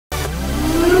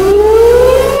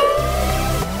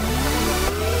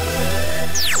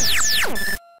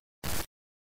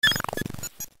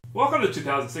Welcome to the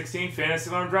 2016 Fantasy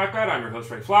Alarm Draft Guide. I'm your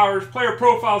host, Ray Flowers. Player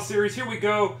Profile Series. Here we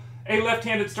go. A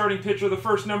left-handed starting pitcher, the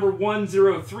first number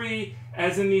 103,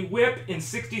 as in the whip in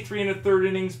 63 1/3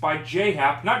 innings by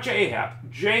Happ, not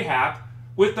Happ, Happ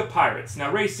with the Pirates.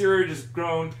 Now, Ray Searage has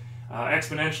grown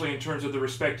exponentially in terms of the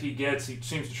respect he gets. He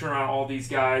seems to turn around all these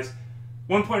guys.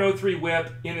 1.03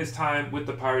 whip in his time with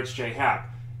the Pirates, Happ.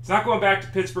 He's not going back to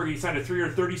Pittsburgh. He signed a $3-year,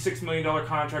 $36 million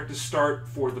contract to start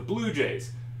for the Blue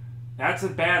Jays. That's a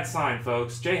bad sign,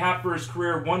 folks. Happ for his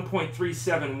career,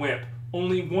 1.37 whip.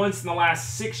 Only once in the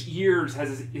last 6 years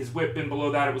has his whip been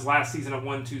below that. It was last season at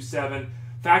 1.27.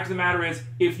 Fact of the matter is,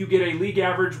 if you get a league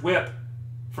average whip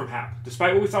from Happ,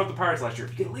 despite what we saw with the Pirates last year,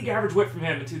 if you get a league average whip from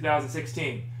him in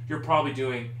 2016, you're probably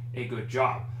doing a good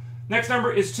job. Next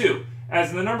number is 2,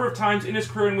 as in the number of times in his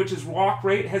career in which his walk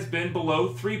rate has been below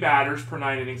 3 batters per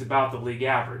 9 innings, about the league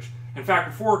average. In fact,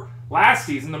 before last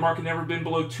season, the mark had never been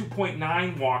below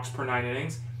 2.9 walks per 9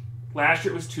 innings. Last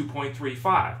year it was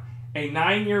 2.35. A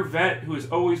 9-year vet who has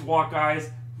always walked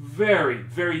guys, very,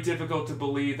 very difficult to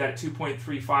believe that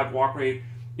 2.35 walk rate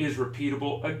is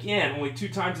repeatable. Again, only 2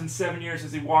 times in 7 years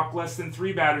has he walked less than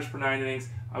 3 batters per 9 innings.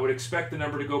 I would expect the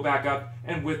number to go back up,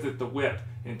 and with it, the whip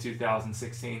in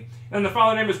 2016. And the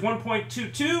final name is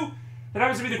 1.22. That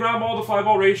happens to be the ground ball to fly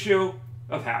ball ratio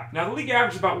of Happ. Now, the league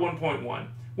average is about 1.1.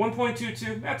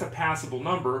 1.22, that's a passable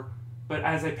number, but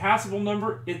as a passable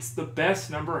number, it's the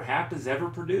best number Happ has ever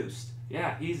produced.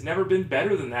 Yeah, he's never been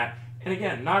better than that. And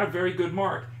again, not a very good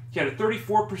mark. He had a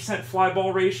 34% fly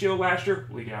ball ratio last year,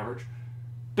 league average.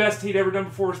 Best he'd ever done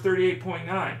before was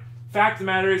 38.9. Fact of the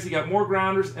matter is, he got more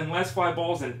grounders and less fly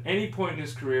balls than any point in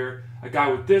his career. A guy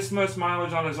with this much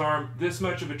mileage on his arm, this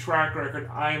much of a track record,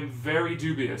 I am very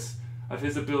dubious of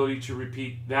his ability to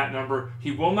repeat that number.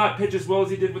 He will not pitch as well as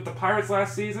he did with the Pirates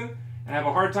last season, and I have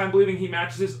a hard time believing he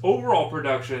matches his overall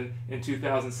production in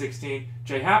 2016.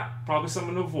 Happ, probably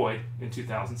someone to avoid in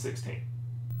 2016.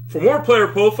 For more player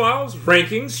profiles,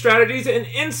 rankings, strategies, and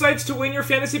insights to win your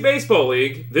fantasy baseball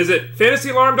league, visit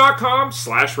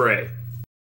fantasyalarm.com/Ray.